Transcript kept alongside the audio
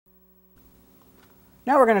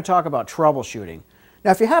Now we're going to talk about troubleshooting.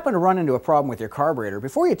 Now if you happen to run into a problem with your carburetor,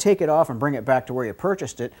 before you take it off and bring it back to where you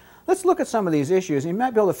purchased it, let's look at some of these issues and you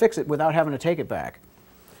might be able to fix it without having to take it back.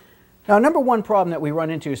 Now number one problem that we run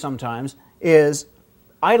into sometimes is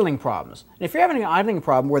idling problems. And if you're having an idling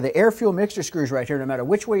problem where the air-fuel mixture screws right here, no matter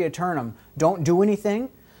which way you turn them, don't do anything,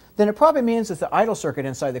 then it probably means that the idle circuit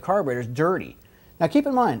inside the carburetor is dirty. Now keep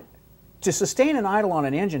in mind, to sustain an idle on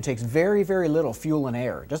an engine takes very, very little fuel and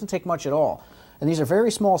air. It doesn't take much at all. And these are very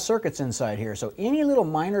small circuits inside here, so any little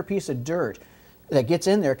minor piece of dirt that gets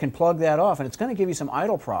in there can plug that off, and it's going to give you some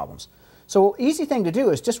idle problems. So easy thing to do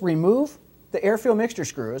is just remove the air-fuel mixture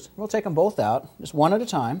screws. We'll take them both out, just one at a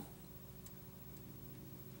time.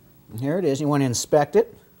 And here it is. You want to inspect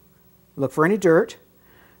it. Look for any dirt.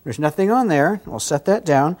 There's nothing on there. We'll set that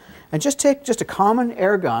down. And just take just a common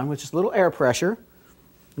air gun with just a little air pressure,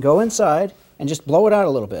 go inside, and just blow it out a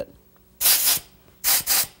little bit.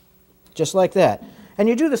 Just like that. And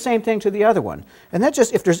you do the same thing to the other one. And that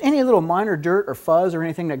just, if there's any little minor dirt or fuzz or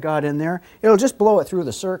anything that got in there, it'll just blow it through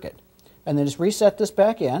the circuit. And then just reset this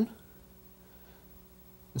back in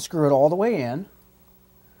and screw it all the way in.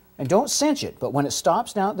 And don't cinch it, but when it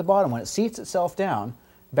stops down at the bottom, when it seats itself down,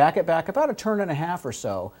 back it back about a turn and a half or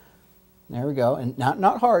so. There we go. And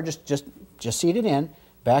not hard, just seat it in.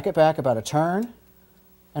 Back it back about a turn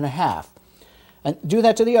and a half. And do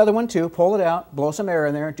that to the other one too. Pull it out, blow some air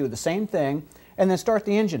in there, do the same thing, and then start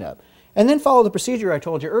the engine up. And then follow the procedure I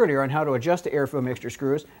told you earlier on how to adjust the air-fuel mixture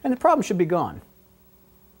screws, and the problem should be gone.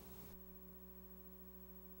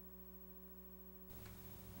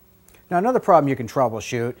 Now another problem you can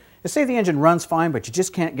troubleshoot is, say the engine runs fine, but you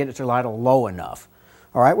just can't get it to idle low enough.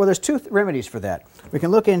 All right, well there's two remedies for that. We can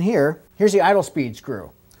look in here. Here's the idle speed screw.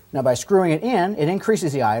 Now by screwing it in, it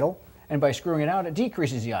increases the idle, and by screwing it out, it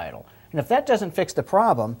decreases the idle. And if that doesn't fix the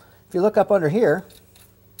problem, if you look up under here,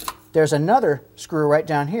 there's another screw right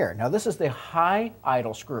down here. Now this is the high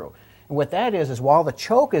idle screw. And what that is while the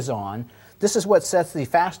choke is on, this is what sets the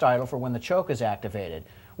fast idle for when the choke is activated.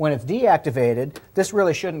 When it's deactivated, this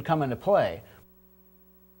really shouldn't come into play.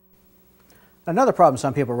 Another problem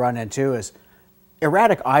some people run into is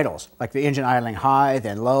erratic idles, like the engine idling high,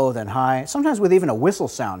 then low, then high, sometimes with even a whistle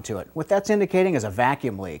sound to it. What that's indicating is a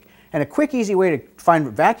vacuum leak. And a quick, easy way to find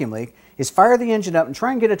a vacuum leak is fire the engine up and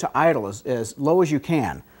try and get it to idle as low as you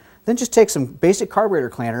can. Then just take some basic carburetor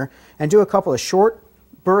cleaner and do a couple of short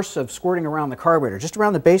bursts of squirting around the carburetor, just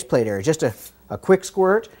around the base plate area, just a quick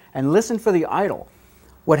squirt, and listen for the idle.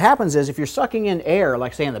 What happens is if you're sucking in air,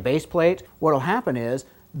 like say in the base plate, what will happen is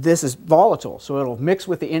this is volatile, so it'll mix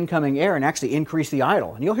with the incoming air and actually increase the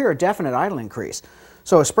idle. And you'll hear a definite idle increase.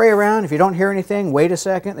 So spray around. If you don't hear anything, wait a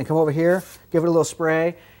second, then come over here, give it a little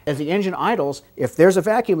spray. As the engine idles, if there's a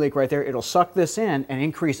vacuum leak right there, it'll suck this in and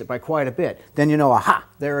increase it by quite a bit. Then you know, aha,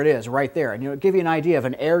 there it is, right there. And it'll give you an idea of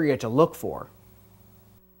an area to look for.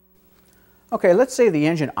 Okay, let's say the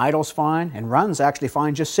engine idles fine and runs actually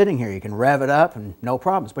fine just sitting here. You can rev it up and no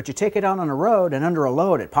problems. But you take it out on the road and under a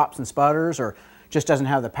load it pops and sputters or just doesn't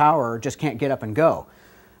have the power or just can't get up and go.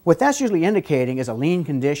 What that's usually indicating is a lean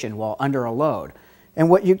condition while under a load. And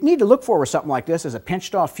what you need to look for with something like this is a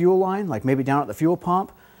pinched off fuel line, like maybe down at the fuel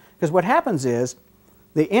pump. Because what happens is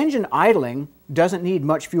the engine idling doesn't need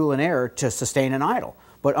much fuel and air to sustain an idle.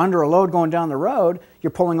 But under a load going down the road,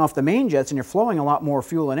 you're pulling off the main jets and you're flowing a lot more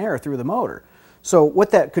fuel and air through the motor. So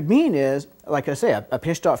what that could mean is, like I say, a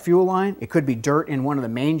pinched off fuel line. It could be dirt in one of the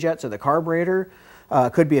main jets of the carburetor.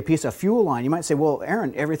 It could be a piece of fuel line. You might say, well,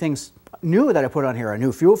 Aaron, everything's new that I put on here. A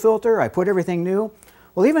new fuel filter, I put everything new.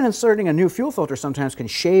 Well, even inserting a new fuel filter sometimes can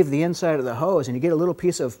shave the inside of the hose, and you get a little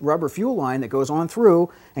piece of rubber fuel line that goes on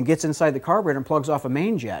through and gets inside the carburetor and plugs off a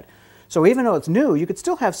main jet. So even though it's new, you could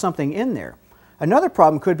still have something in there. Another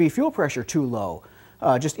problem could be fuel pressure too low,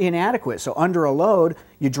 just inadequate. So under a load,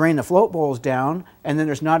 you drain the float bowls down, and then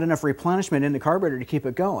there's not enough replenishment in the carburetor to keep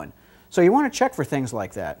it going. So you want to check for things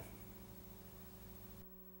like that.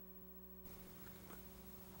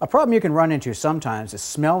 A problem you can run into sometimes is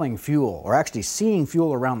smelling fuel or actually seeing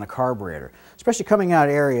fuel around the carburetor, especially coming out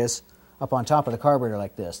areas up on top of the carburetor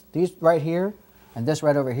like this. These right here and this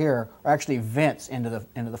right over here are actually vents into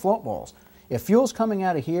the float bowls. If fuel's coming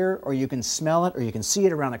out of here, or you can smell it or you can see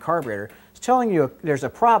it around the carburetor, it's telling you there's a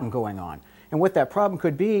problem going on. And what that problem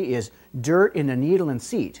could be is dirt in the needle and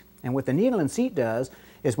seat. And what the needle and seat does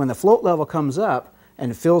is when the float level comes up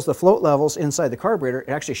and fills the float levels inside the carburetor, it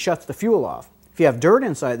actually shuts the fuel off. If you have dirt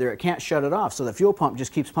inside there, it can't shut it off, so the fuel pump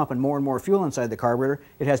just keeps pumping more and more fuel inside the carburetor.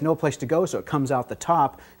 It has no place to go, so it comes out the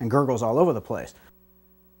top and gurgles all over the place.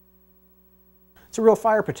 It's a real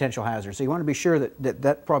fire potential hazard, so you want to be sure that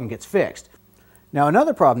that problem gets fixed. Now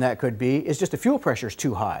another problem that could be is just the fuel pressure is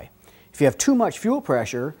too high. If you have too much fuel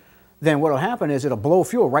pressure, then what will happen is it'll blow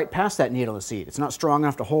fuel right past that needle and seat. It's not strong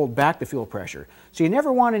enough to hold back the fuel pressure. So you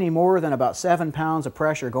never want any more than about 7 pounds of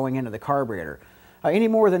pressure going into the carburetor. Any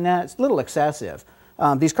more than that, it's a little excessive.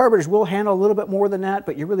 These carburetors will handle a little bit more than that,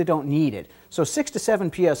 but you really don't need it. So 6 to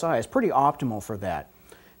 7 psi is pretty optimal for that.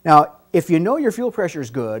 Now, if you know your fuel pressure is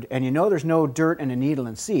good and you know there's no dirt in the needle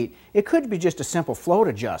and seat, it could be just a simple float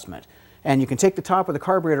adjustment. And you can take the top of the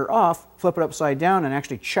carburetor off, flip it upside down, and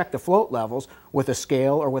actually check the float levels with a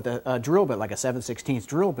scale or with a drill bit, like a 7/16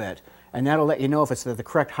 drill bit, and that'll let you know if it's the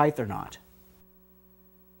correct height or not.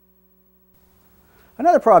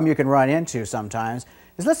 Another problem you can run into sometimes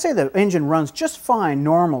is, let's say the engine runs just fine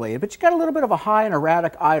normally, but you got a little bit of a high and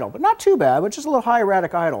erratic idle, but not too bad, but just a little high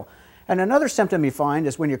erratic idle. And another symptom you find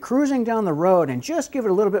is when you're cruising down the road and just give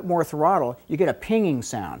it a little bit more throttle, you get a pinging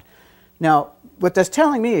sound. Now, what that's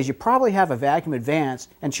telling me is you probably have a vacuum advance,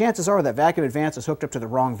 and chances are that vacuum advance is hooked up to the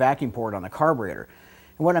wrong vacuum port on the carburetor.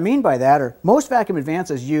 And what I mean by that are most vacuum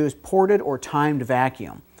advances use ported or timed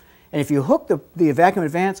vacuum. And if you hook the vacuum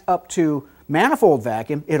advance up to manifold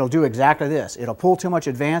vacuum, it'll do exactly this. It'll pull too much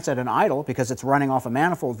advance at an idle because it's running off a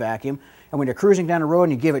manifold vacuum, and when you're cruising down the road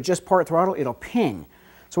and you give it just part throttle, it'll ping.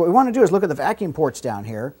 So what we want to do is look at the vacuum ports down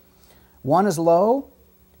here. One is low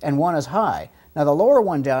and one is high. Now the lower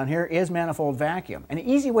one down here is manifold vacuum. An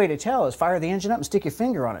easy way to tell is fire the engine up and stick your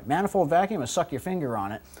finger on it. Manifold vacuum is suck your finger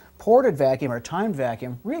on it. Ported vacuum or timed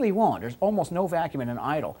vacuum really won't. There's almost no vacuum in an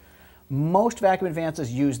idle. Most vacuum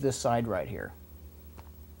advances use this side right here.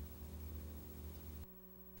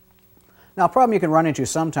 Now a problem you can run into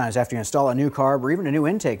sometimes after you install a new carb or even a new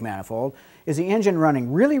intake manifold is the engine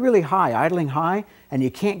running really, really high, idling high, and you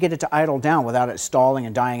can't get it to idle down without it stalling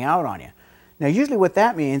and dying out on you. Now usually what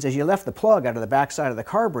that means is you left the plug out of the back side of the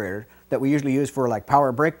carburetor that we usually use for like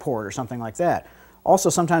power brake port or something like that. Also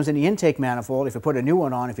sometimes in the intake manifold, if you put a new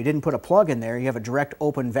one on, if you didn't put a plug in there, you have a direct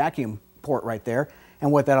open vacuum port right there,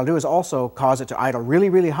 and what that'll do is also cause it to idle really,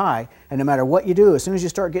 really high, and no matter what you do, as soon as you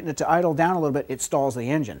start getting it to idle down a little bit, it stalls the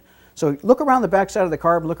engine. So look around the back side of the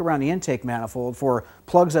carb, look around the intake manifold for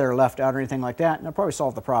plugs that are left out or anything like that, and they'll probably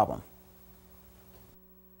solve the problem.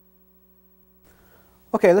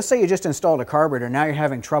 Okay, let's say you just installed a carburetor and now you're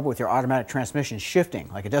having trouble with your automatic transmission shifting.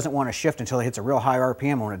 Like it doesn't want to shift until it hits a real high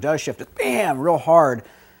RPM, and when it does shift, it's bam, real hard.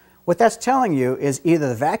 What that's telling you is either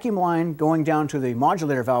the vacuum line going down to the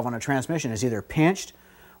modulator valve on a transmission is either pinched,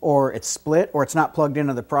 or it's split, or it's not plugged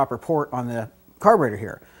into the proper port on the carburetor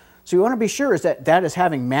here. So you want to be sure is that that is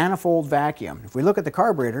having manifold vacuum. If we look at the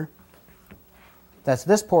carburetor, that's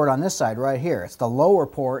this port on this side right here. It's the lower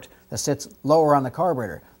port that sits lower on the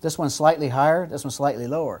carburetor. This one's slightly higher, this one's slightly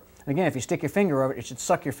lower. And again, if you stick your finger over it, it should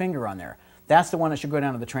suck your finger on there. That's the one that should go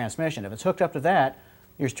down to the transmission. If it's hooked up to that,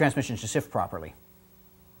 your transmission should shift properly.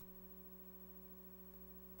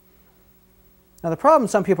 Now the problem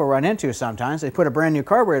some people run into sometimes, they put a brand new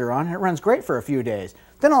carburetor on and it runs great for a few days.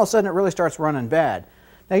 Then all of a sudden it really starts running bad.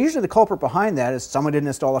 Now usually the culprit behind that is someone didn't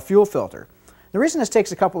install a fuel filter. The reason this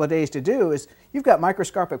takes a couple of days to do is you've got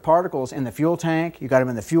microscopic particles in the fuel tank, you've got them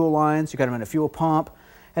in the fuel lines, you've got them in the fuel pump,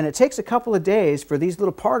 and it takes a couple of days for these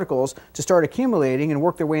little particles to start accumulating and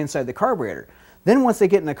work their way inside the carburetor. Then once they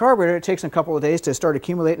get in the carburetor, it takes a couple of days to start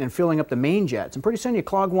accumulating and filling up the main jets, and pretty soon you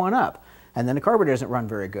clog one up, and then the carburetor doesn't run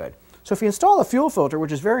very good. So if you install a fuel filter,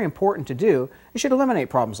 which is very important to do, it should eliminate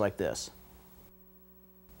problems like this.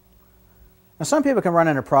 Now some people can run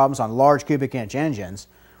into problems on large cubic inch engines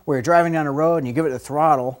where you're driving down the road and you give it the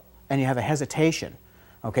throttle and you have a hesitation.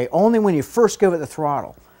 Okay, only when you first give it the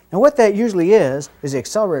throttle. Now what that usually is the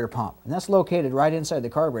accelerator pump, and that's located right inside the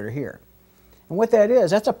carburetor here. And what that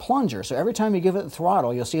is, that's a plunger, so every time you give it the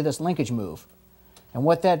throttle, you'll see this linkage move. And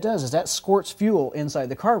what that does is that squirts fuel inside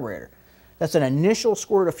the carburetor. That's an initial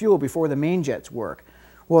squirt of fuel before the main jets work.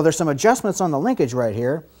 Well, there's some adjustments on the linkage right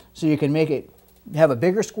here, so you can make it have a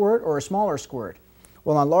bigger squirt or a smaller squirt.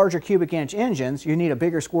 Well, on larger cubic inch engines, you need a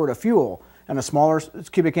bigger squirt of fuel. And a smaller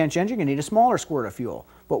cubic inch engine, you need a smaller squirt of fuel.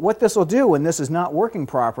 But what this will do when this is not working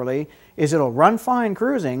properly is it'll run fine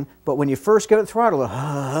cruising, but when you first give it throttle,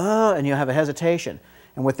 and you'll have a hesitation.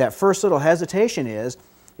 And what that first little hesitation is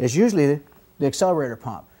usually the accelerator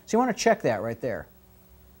pump. So you want to check that right there.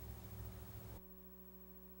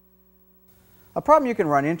 A problem you can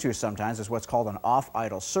run into sometimes is what's called an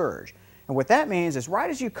off-idle surge. And what that means is right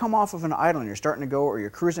as you come off of an idle and you're starting to go, or you're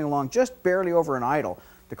cruising along just barely over an idle,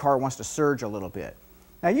 the car wants to surge a little bit.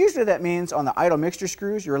 Now usually that means on the idle mixture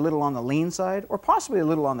screws you're a little on the lean side or possibly a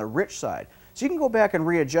little on the rich side. So you can go back and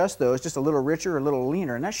readjust those just a little richer or a little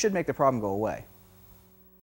leaner, and that should make the problem go away.